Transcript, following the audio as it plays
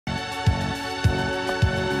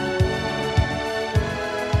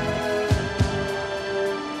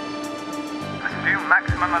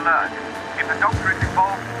maximum alert. If the Doctor is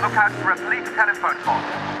involved, look out for a police telephone call.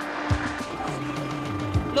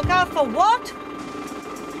 Look out for what?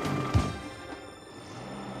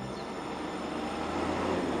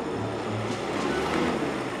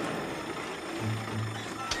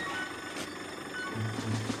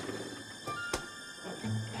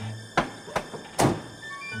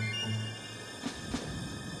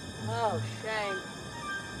 Oh, shame.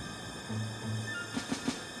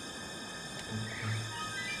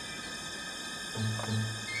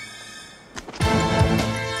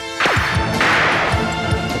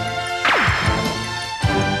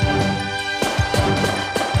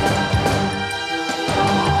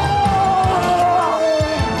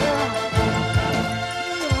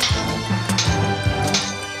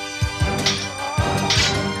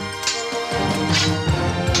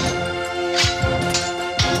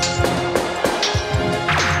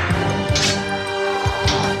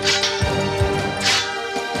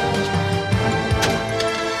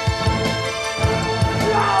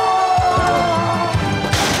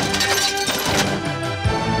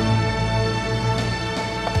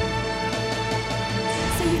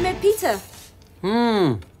 Peter.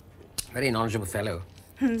 Very knowledgeable fellow.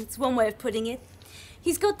 It's one way of putting it.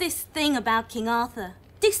 He's got this thing about King Arthur.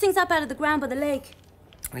 Digs things up out of the ground by the lake.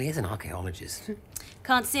 Well, he is an archaeologist.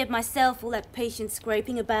 Can't see it myself, all that patient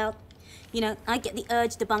scraping about. You know, I get the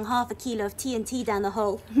urge to bung half a kilo of TNT down the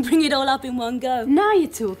hole and bring it all up in one go. Now you're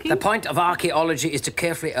talking. The point of archaeology is to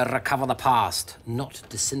carefully recover the past, not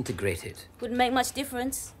disintegrate it. Wouldn't make much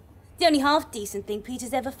difference. The only half-decent thing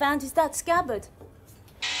Peter's ever found is that scabbard.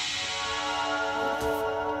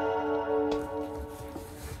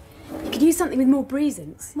 You could use something with more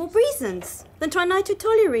breezance. More breezance? Then try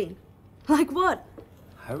nitrotoluene. Like what?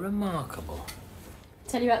 How remarkable.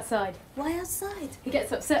 Tell you outside. Why outside? He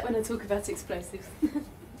gets upset when I talk about explosives.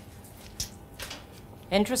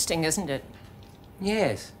 Interesting, isn't it?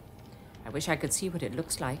 Yes. I wish I could see what it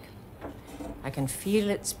looks like. I can feel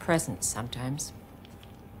its presence sometimes.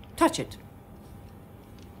 Touch it.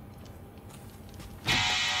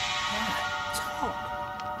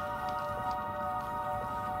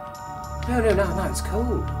 No, it's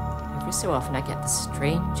cold. Every so often I get the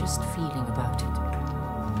strangest feeling about it.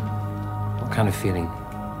 What kind of feeling?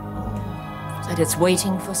 That it's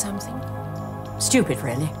waiting for something. Stupid,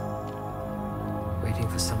 really. Waiting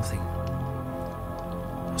for something.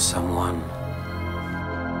 Or someone.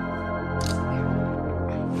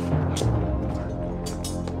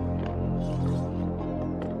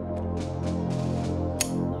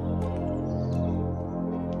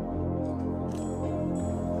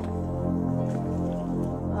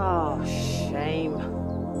 Oh, shame.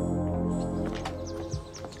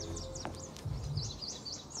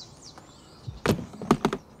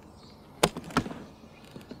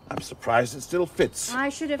 I'm surprised it still fits. I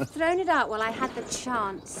should have thrown it out while I had the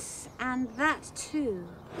chance. And that too.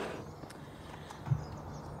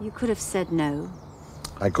 You could have said no.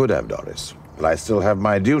 I could have, Doris, but I still have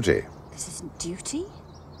my duty. This isn't duty.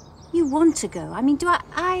 You want to go. I mean, do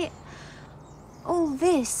I... All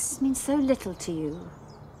this means so little to you.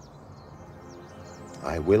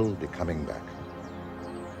 I will be coming back.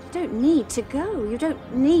 You don't need to go. You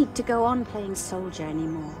don't need to go on playing soldier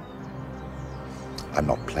anymore. I'm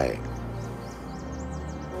not playing.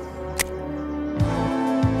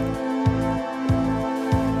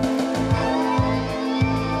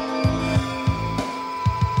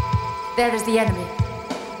 There is the enemy.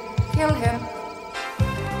 Kill him.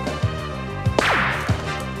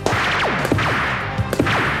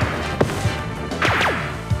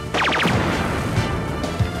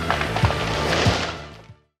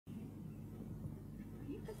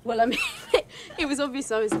 Well, I mean, it was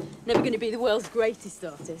obvious I was never going to be the world's greatest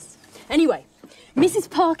artist. Anyway, Mrs.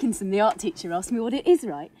 Parkinson, the art teacher, asked me what it is,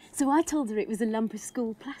 right? So I told her it was a lump of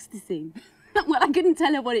school plasticine. Well, I couldn't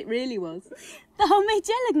tell her what it really was. The homemade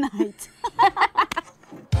gelignite.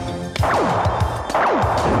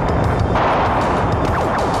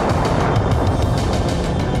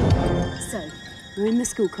 So, we're in the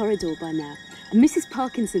school corridor by now, and Mrs.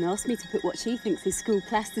 Parkinson asked me to put what she thinks is school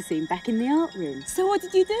plasticine back in the art room. So what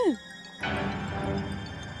did you do?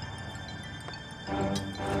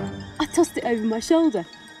 I tossed it over my shoulder,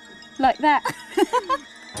 like that.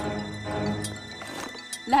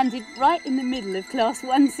 Landed right in the middle of Class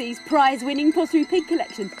 1C's prize-winning pottery pig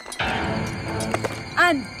collection.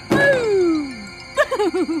 And boom!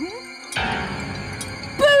 Boom!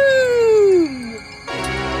 Boom!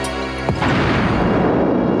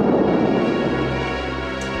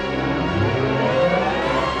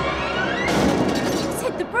 It's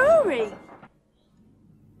hit the brewery.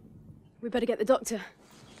 We better get the doctor.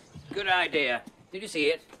 Good idea. Did you see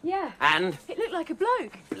it? Yeah. And? It looked like a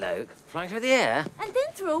bloke. Bloke flying through the air. And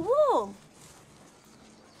then through a wall.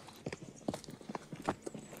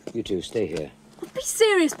 You two, stay here. Be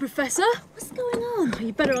serious, Professor. What's going on? Oh,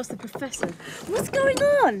 you better ask the Professor. What's going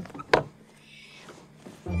on?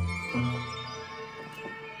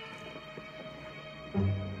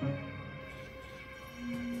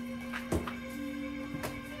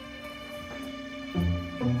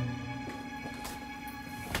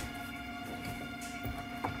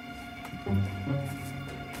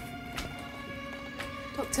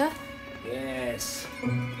 Doctor, Yes.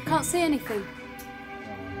 can't see anything.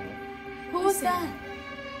 What was that?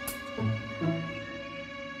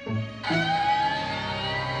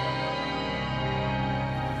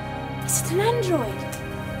 Is it an android?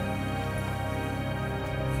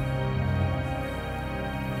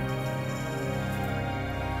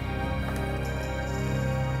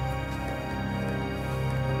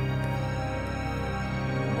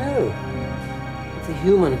 No. It's a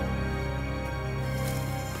human.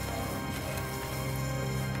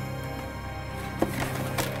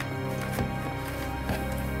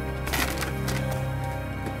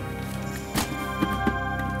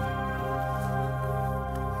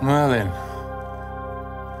 Merlin.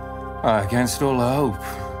 Against all hope.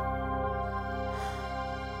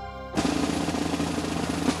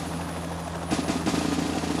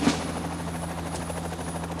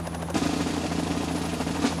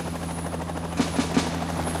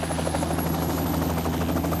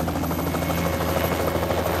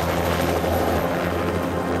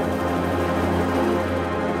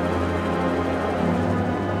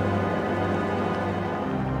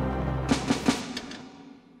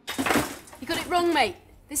 You got it wrong, mate.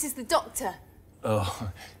 This is the Doctor.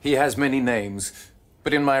 Oh, he has many names,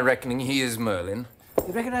 but in my reckoning, he is Merlin.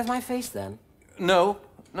 You recognize my face, then? No,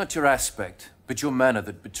 not your aspect, but your manner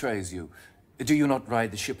that betrays you. Do you not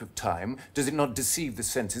ride the ship of time? Does it not deceive the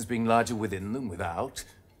senses, being larger within than without?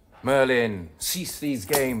 Merlin, cease these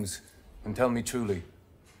games, and tell me truly,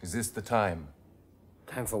 is this the time?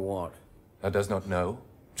 Time for what? Thou does not know,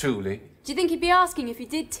 truly. Do you think he'd be asking if you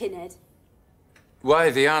did, Tinhead?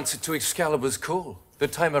 Why, the answer to Excalibur's call. The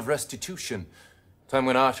time of restitution. Time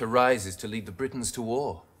when Arthur rises to lead the Britons to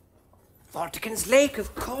war. Vortigern's Lake,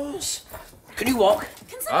 of course. Can you walk?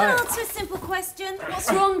 Can someone Aye. answer a simple question?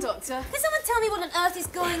 What's wrong, Doctor? Can someone tell me what on earth is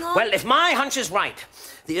going on? Well, if my hunch is right,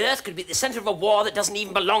 the Earth could be at the center of a war that doesn't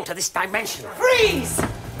even belong to this dimension. Freeze!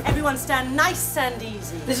 Everyone stand nice and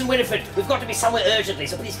easy. Listen, Winifred, we've got to be somewhere urgently,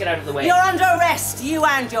 so please get out of the way. You're under arrest, you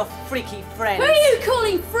and your freaky friends. Who are you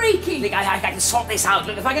calling freaky? Look, I can sort this out.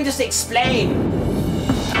 Look, if I can just explain.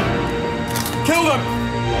 Kill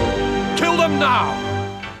them! Kill them now!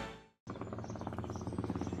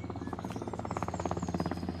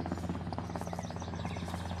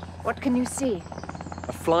 What can you see?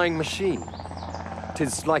 A flying machine.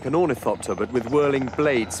 'Tis like an ornithopter, but with whirling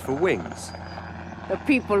blades for wings. The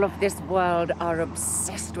people of this world are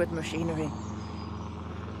obsessed with machinery.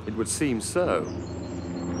 It would seem so.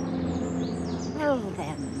 Well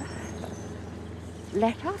then,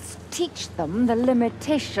 let us teach them the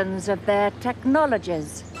limitations of their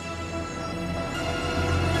technologies.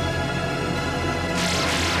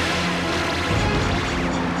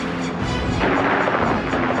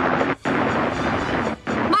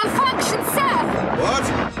 Malfunction, sir! What?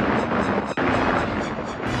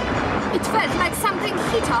 It felt like something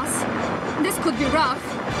hit us. This could be rough.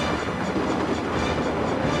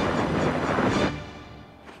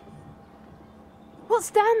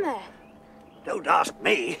 What's down there? Don't ask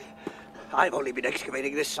me. I've only been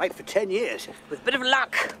excavating this site for 10 years. With a bit of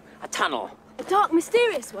luck, a tunnel. A dark,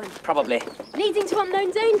 mysterious one. Probably. Leading to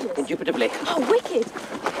unknown dangers. Indubitably. Oh, wicked.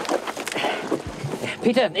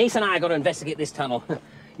 Peter, Ace and I are going to investigate this tunnel.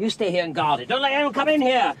 You stay here and guard it. Don't let anyone come in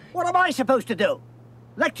here. What am I supposed to do?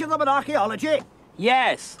 Lecture them on archaeology?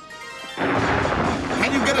 Yes.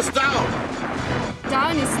 Can you get us down?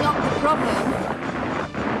 Down is not the problem.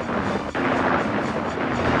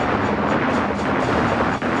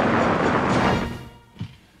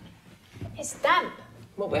 It's damp.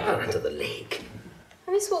 Well, we are under the lake.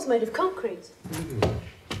 And this wall's made of concrete.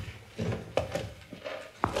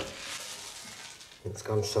 It's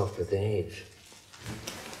gone soft with age.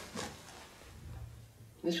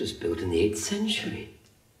 This was built in the 8th century.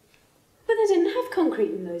 But they didn't have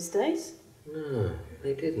concrete in those days. No,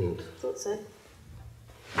 they didn't. Thought so.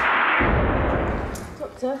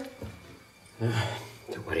 Doctor?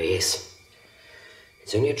 Don't worry, Ace.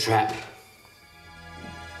 It's only a trap.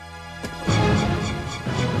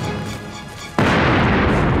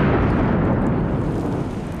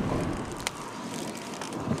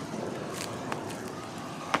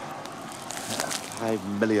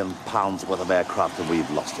 million worth of aircraft and we've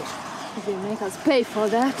lost it. They make us pay for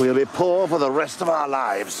that. We'll be poor for the rest of our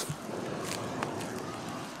lives.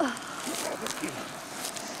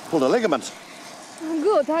 Pulled a ligament.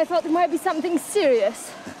 Good, I thought there might be something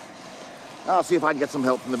serious. I'll see if I can get some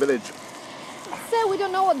help from the village. Sir, we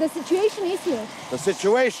don't know what the situation is here. The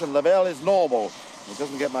situation, Lavelle, is normal. It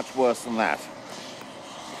doesn't get much worse than that.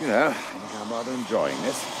 You know, I think I'm rather enjoying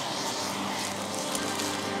this.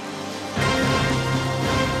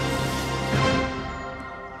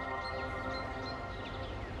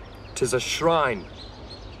 "'Tis a shrine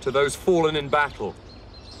to those fallen in battle."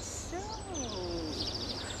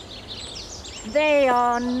 They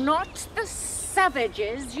are not the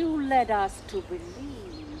savages you led us to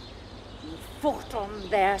believe. You fought on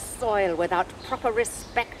their soil without proper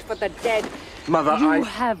respect for the dead. Mother, You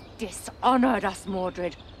have dishonored us,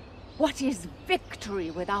 Mordred. What is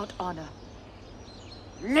victory without honor?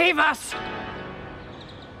 Leave us!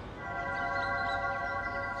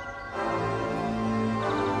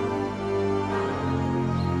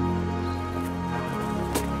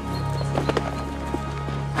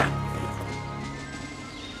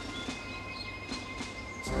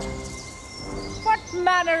 What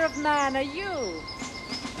manner of man are you?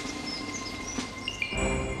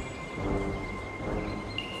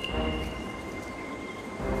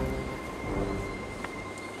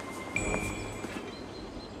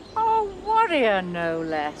 A warrior, no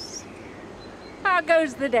less. How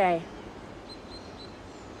goes the day?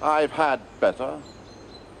 I've had better.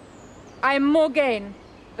 I'm Morgaine,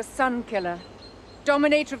 the Sun Killer,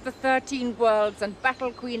 dominator of the 13 worlds and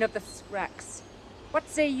battle queen of the Sprax. What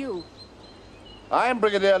say you? I'm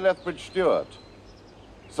Brigadier Lethbridge Stewart.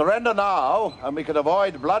 Surrender now, and we can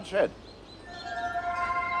avoid bloodshed.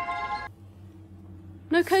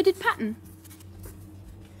 No coded pattern?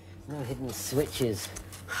 No hidden switches.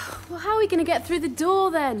 Well, how are we going to get through the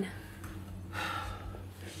door then?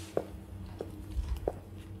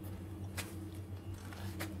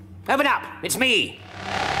 Open up! It's me!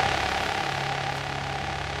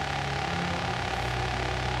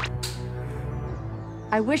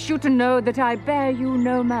 I wish you to know that I bear you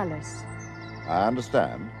no malice. I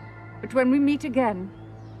understand. But when we meet again,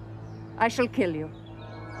 I shall kill you.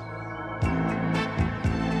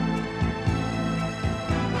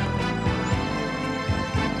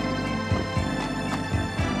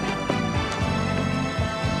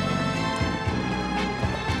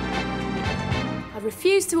 I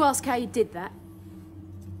refuse to ask how you did that.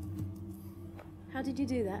 How did you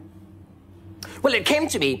do that? Well, it came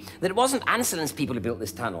to me that it wasn't Anselin's people who built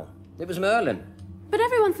this tunnel. It was Merlin. But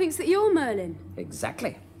everyone thinks that you're Merlin.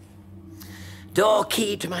 Exactly. Door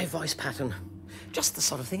key to my voice pattern. Just the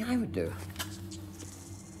sort of thing I would do.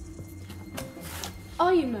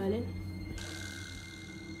 Are you Merlin?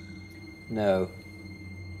 No.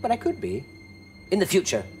 But I could be. In the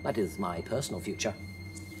future. That is my personal future.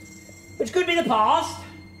 Which could be the past.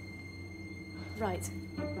 Right.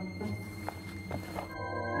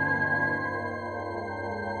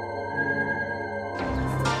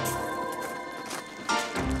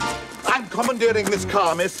 I'm commandeering this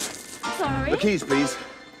car, miss. Sorry? The keys, please.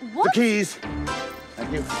 What? The keys.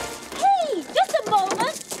 Thank you. Hey, just a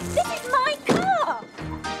moment. This is my car.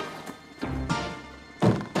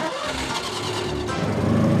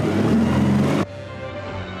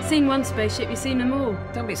 Seen one spaceship, you've seen them all.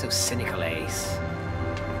 Don't be so cynical, Ace.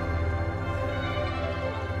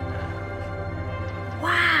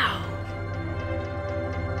 Wow!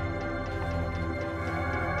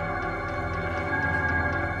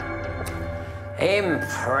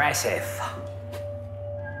 Impressive.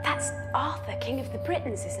 That's Arthur, King of the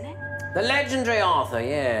Britons, isn't it? The legendary Arthur,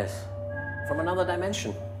 yes. From another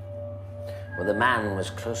dimension. Where the man was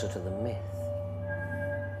closer to the myth.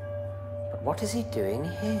 But what is he doing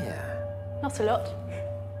here? Not a lot.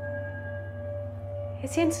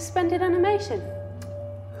 Is he in suspended animation?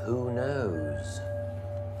 Who knows?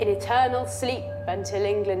 In eternal sleep until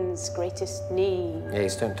England's greatest need.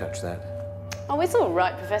 Ace, don't touch that. Oh, it's all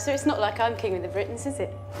right, Professor. It's not like I'm King of the Britons, is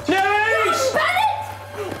it? Ace!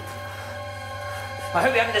 Bennett! I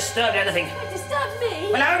hope you haven't disturbed anything. You disturbed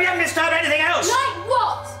me? Well, I hope you haven't disturbed anything else. Like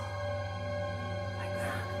what?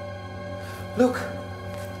 Look.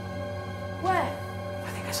 Where? I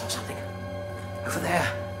think I saw something. Over there.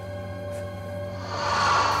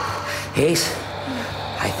 Ace,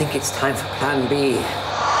 I think it's time for Plan B.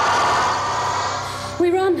 We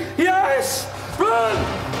run. Yes! Run!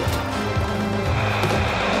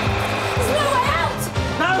 There's no way out!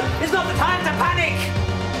 No, it's not the time to panic!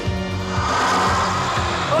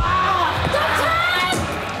 Don't turn!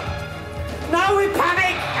 No, we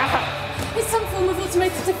panic! It's some form of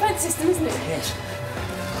automated defense system, isn't it? Yes.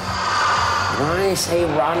 I say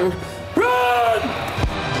run, run!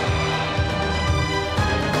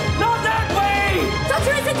 Not that way!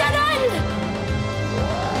 Doctor, it's a dead end!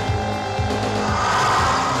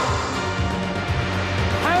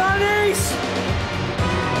 Hang on, Ace!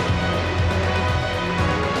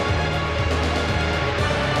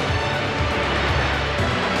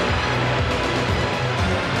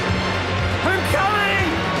 I'm coming!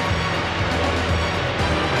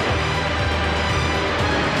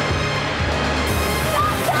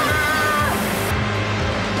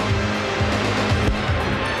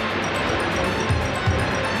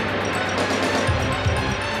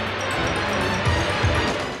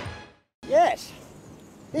 Yes.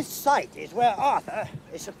 This site is where Arthur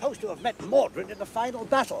is supposed to have met Mordred in the final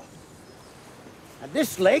battle. And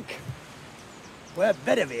this lake, where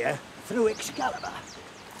Bedivere threw Excalibur.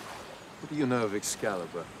 What do you know of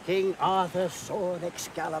Excalibur? King Arthur's sword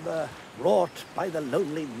Excalibur, wrought by the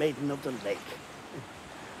lonely maiden of the lake,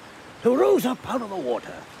 who rose up out of the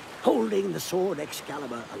water, holding the sword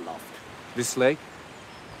Excalibur aloft. This lake?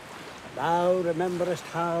 Thou rememberest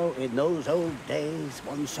how, in those old days,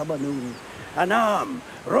 one summer noon, an arm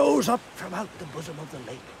rose up from out the bosom of the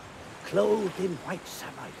lake, clothed in white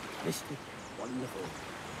samite, mystic, wonderful,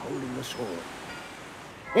 holding the sword.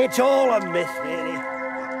 It's all a myth, really.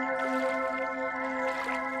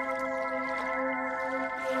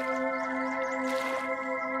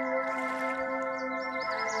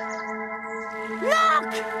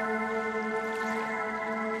 Look!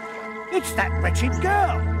 It's that wretched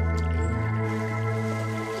girl.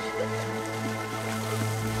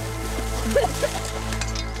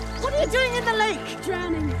 What are you doing in the lake?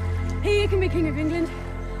 Drowning. He can be King of England.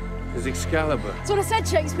 There's Excalibur. That's what I said,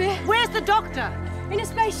 Shakespeare. Where's the doctor? In a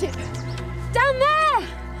spaceship. Down there!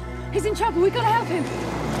 He's in trouble. We've got to help him.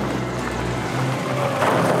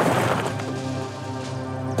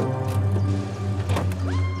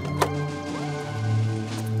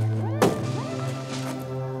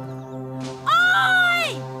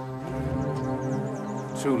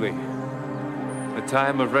 Truly, the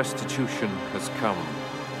time of restitution has come.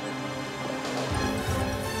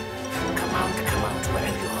 Come out,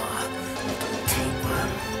 wherever you are. Little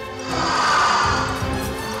tapeworm.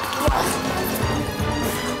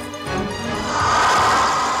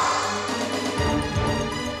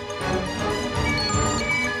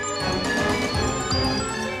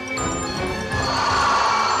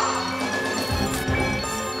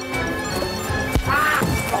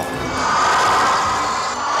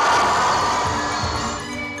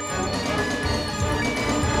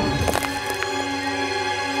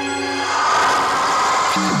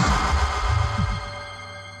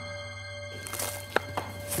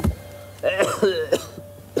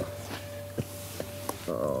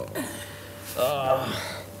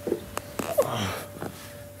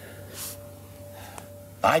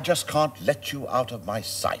 I just can't let you out of my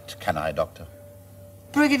sight, can I, Doctor?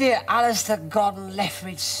 Brigadier Alistair Gordon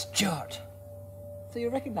Lethbridge Stewart. So you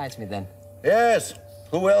recognize me then? Yes.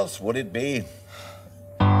 Who else would it be?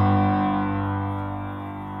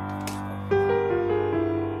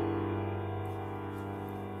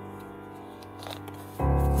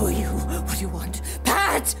 What do you want?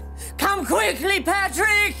 Pat! Come quickly,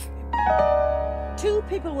 Patrick! 2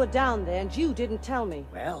 people were down there and you didn't tell me.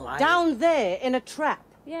 Well, Down there in a trap.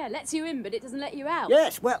 Yeah, it lets you in, but it doesn't let you out.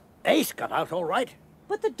 Yes, well, Ace got out all right.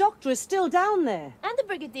 But the doctor is still down there. And the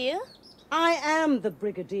Brigadier. I am the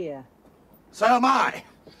Brigadier. So am I.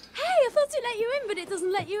 Hey, I thought it let you in, but it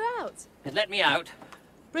doesn't let you out. It let me out.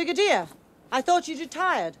 Brigadier, I thought you'd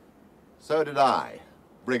retired. So did I,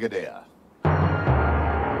 Brigadier.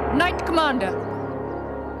 Knight Commander.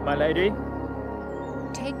 My lady?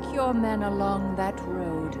 Take your men along that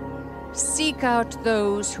road. Seek out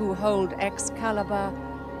those who hold Excalibur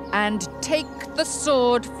and take the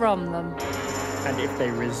sword from them. And if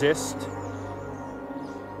they resist?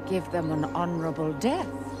 Give them an honorable death.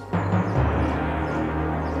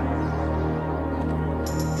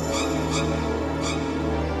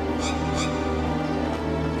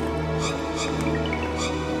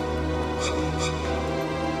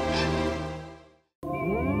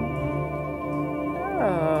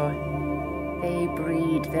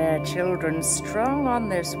 Their children strong on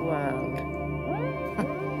this world.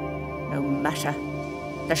 No matter.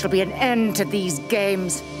 There shall be an end to these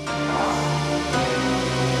games.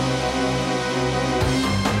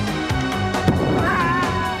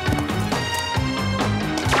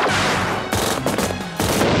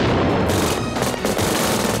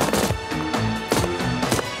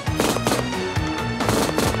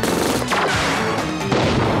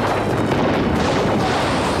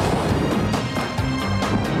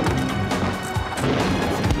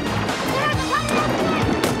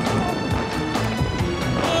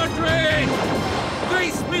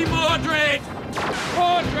 Mordred!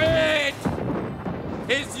 Mordred!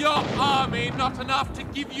 Is your army not enough to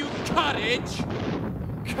give you courage?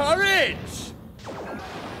 Courage?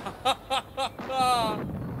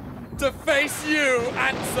 To face you,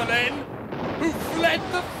 Anselin, who fled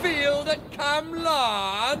the field at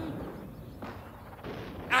Camlan?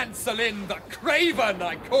 Anselin the Craven,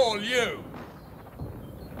 I call you!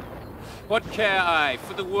 What care I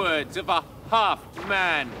for the words of a half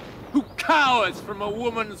man who cowers from a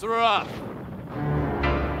woman's wrath?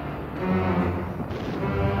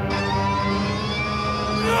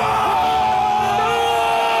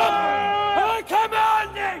 I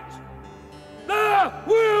command it! There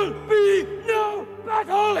will be no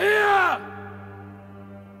battle here!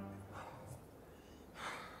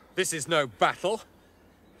 This is no battle.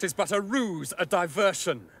 'Tis but a ruse, a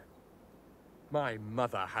diversion. My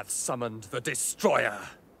mother hath summoned the Destroyer.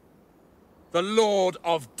 The Lord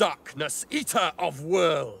of Darkness, Eater of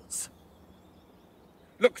Worlds.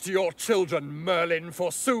 Look to your children, Merlin,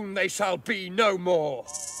 for soon they shall be no more.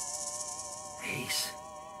 Ace,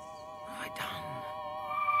 what have I done?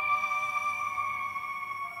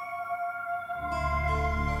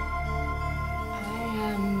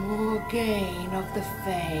 I am Morgaine of the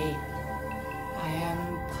Fae. I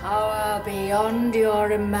am power beyond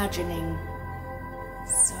your imagining.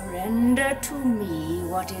 Surrender to me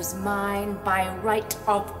what is mine by right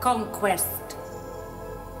of conquest.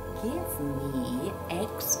 Give me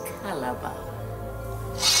Excalibur.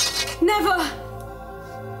 Never!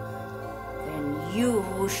 Then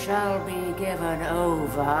you shall be given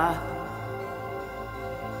over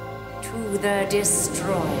to the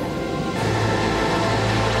Destroyer.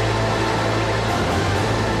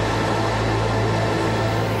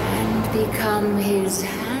 Become his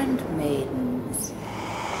handmaidens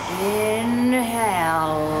in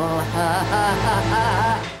hell.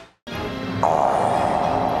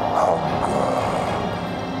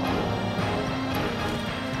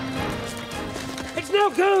 It's no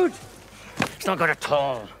good! It's not good at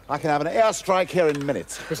all. I can have an airstrike here in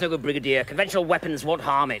minutes. It's no good, Brigadier. Conventional weapons won't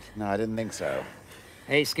harm it. No, I didn't think so.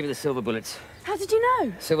 Ace, give me the silver bullets. How did you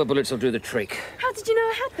know? Silver bullets will do the trick. How did you know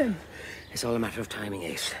I had them? It's all a matter of timing,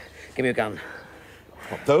 Ace. Give me a gun.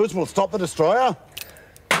 What, those will stop the destroyer?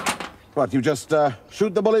 What, you just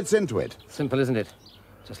shoot the bullets into it? Simple, isn't it?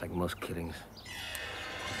 Just like most killings.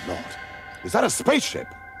 Lord, is that a spaceship?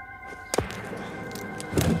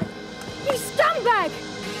 You scumbag!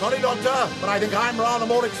 Sorry, Doctor, but I think I'm rather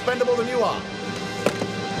more expendable than you are.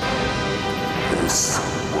 This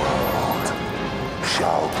world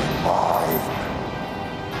shall be mine.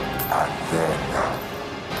 And then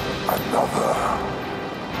another.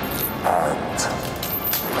 And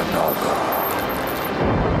another.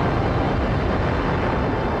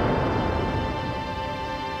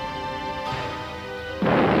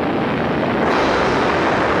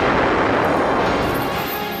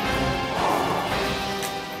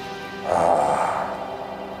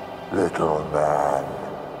 Little man,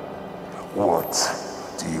 what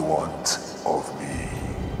do you want of me?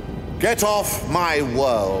 Get off my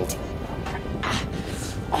world.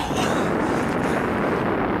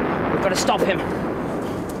 We've got to stop him.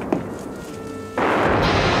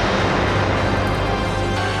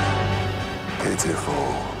 Pitiful.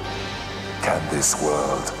 Can this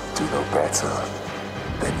world do no better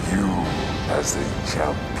than you as the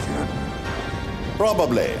champion?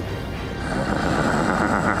 Probably.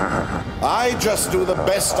 I just do the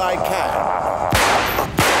best I can.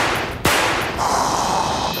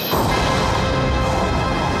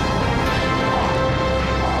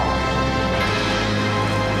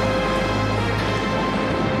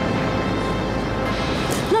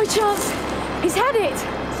 No chance. He's had it.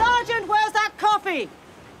 Sergeant, where's that coffee?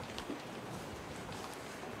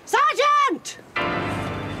 Sergeant!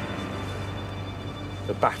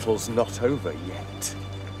 The battle's not over yet.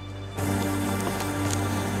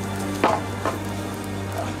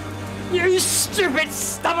 You stupid,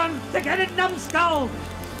 stubborn, thick-headed numbskull!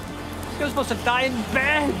 You're supposed to die in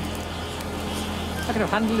bed. I could have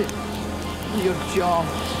handled it. Your jaw.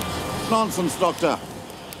 Nonsense, Doctor.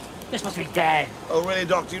 You're supposed to be dead. Oh, really,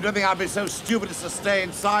 Doctor? You don't think I'd be so stupid as to stay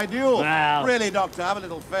inside you? Well... Really, Doctor, have a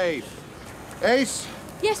little faith. Ace?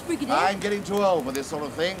 Yes, Brigadier? I'm getting too old for this sort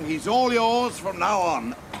of thing. He's all yours from now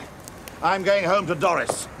on. I'm going home to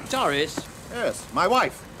Doris. Doris? Yes, my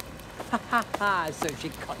wife. So she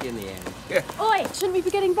caught you in the end. Yeah. Oi, shouldn't we be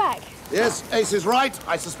getting back? Yes, Ace is right.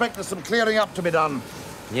 I suspect there's some clearing up to be done.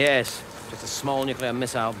 Yes, just a small nuclear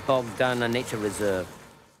missile bogged down a nature reserve.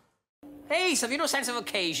 Ace, have you no sense of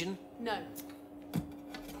occasion? No.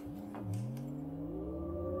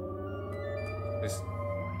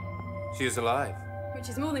 She is alive. Which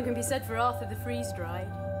is more than can be said for Arthur the freeze-dried.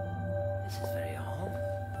 This is very odd.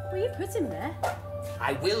 Well, you put him there.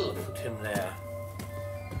 I will put him there.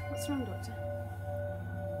 What's wrong, Doctor?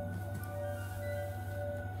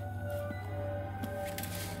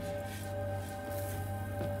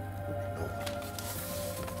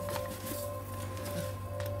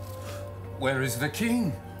 Where is the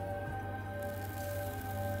king?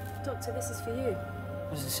 Doctor, this is for you.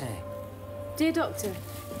 What does it say? Dear Doctor,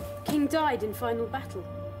 King died in final battle.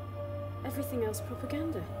 Everything else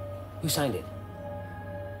propaganda. Who signed it?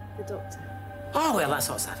 The Doctor. Oh, well, that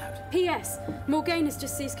sorts that out. P.S. Morgaine has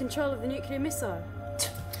just seized control of the nuclear missile.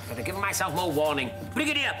 I've given myself more warning.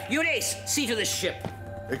 Brigadier, Eunice, see to this ship.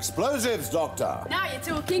 Explosives, Doctor. Now you're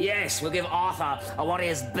talking. Yes, we'll give Arthur a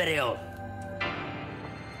warrior's burial.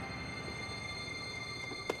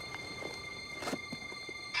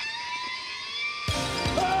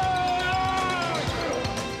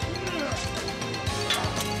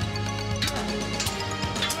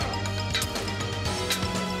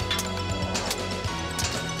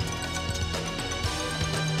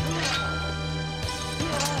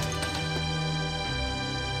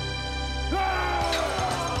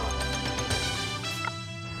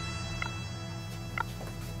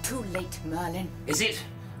 Too late, Merlin. Is it?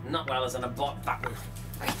 Not while there's an abort button.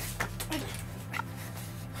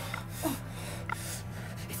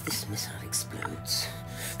 If this missile explodes,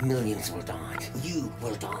 millions will die. You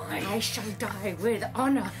will die. I shall die with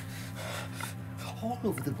honor. All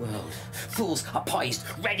over the world, fools are poised,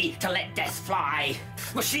 ready to let death fly.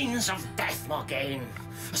 Machines of death, Morgaine,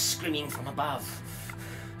 screaming from above.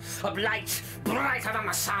 A light brighter than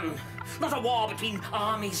the sun. Not a war between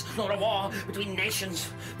armies, nor a war between nations,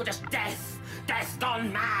 but just death. Death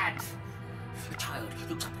gone mad. A child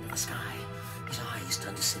looks up into the sky, his eyes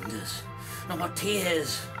turn to cinders. No more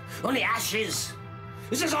tears, only ashes.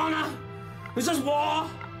 Is this honor? Is this war?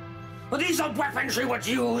 Are these the weapons she would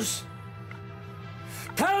use?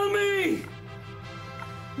 Tell me!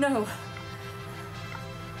 No.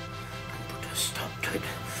 Put a stop to it,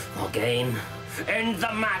 Morgaine. End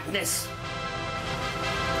the madness.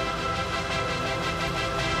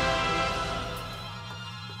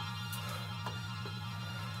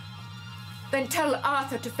 Then tell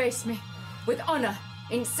Arthur to face me with honor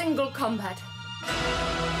in single combat.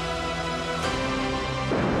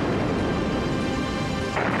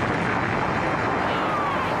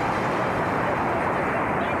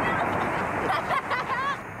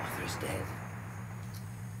 Arthur's dead.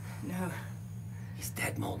 No. He's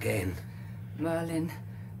dead, Morgaine. Merlin,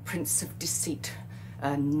 Prince of Deceit.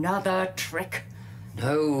 Another trick.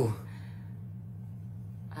 No.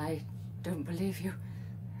 I don't believe you.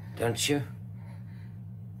 Don't you?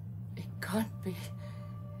 It can't be.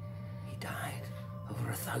 He died over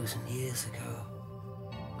 1,000 years ago.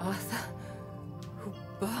 Arthur, who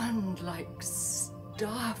burned like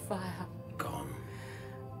starfire. Gone.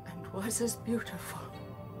 And was as beautiful.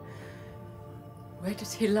 Where did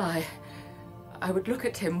he lie? I would look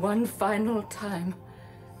at him one final time.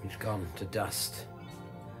 He's gone to dust.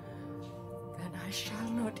 Then I shall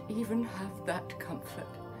not even have that comfort.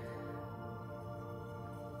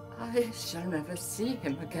 I shall never see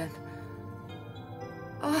him again.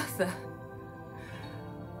 Arthur.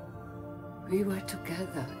 We were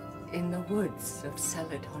together in the woods of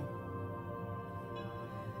Celadon.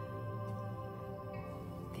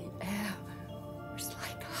 The air was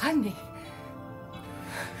like honey.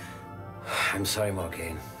 I'm sorry,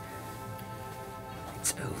 Morgaine.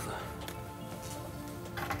 It's over.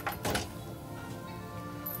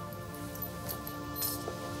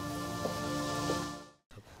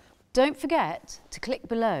 Don't forget to click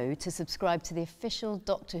below to subscribe to the official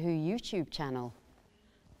Doctor Who YouTube channel.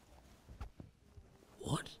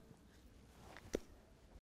 What?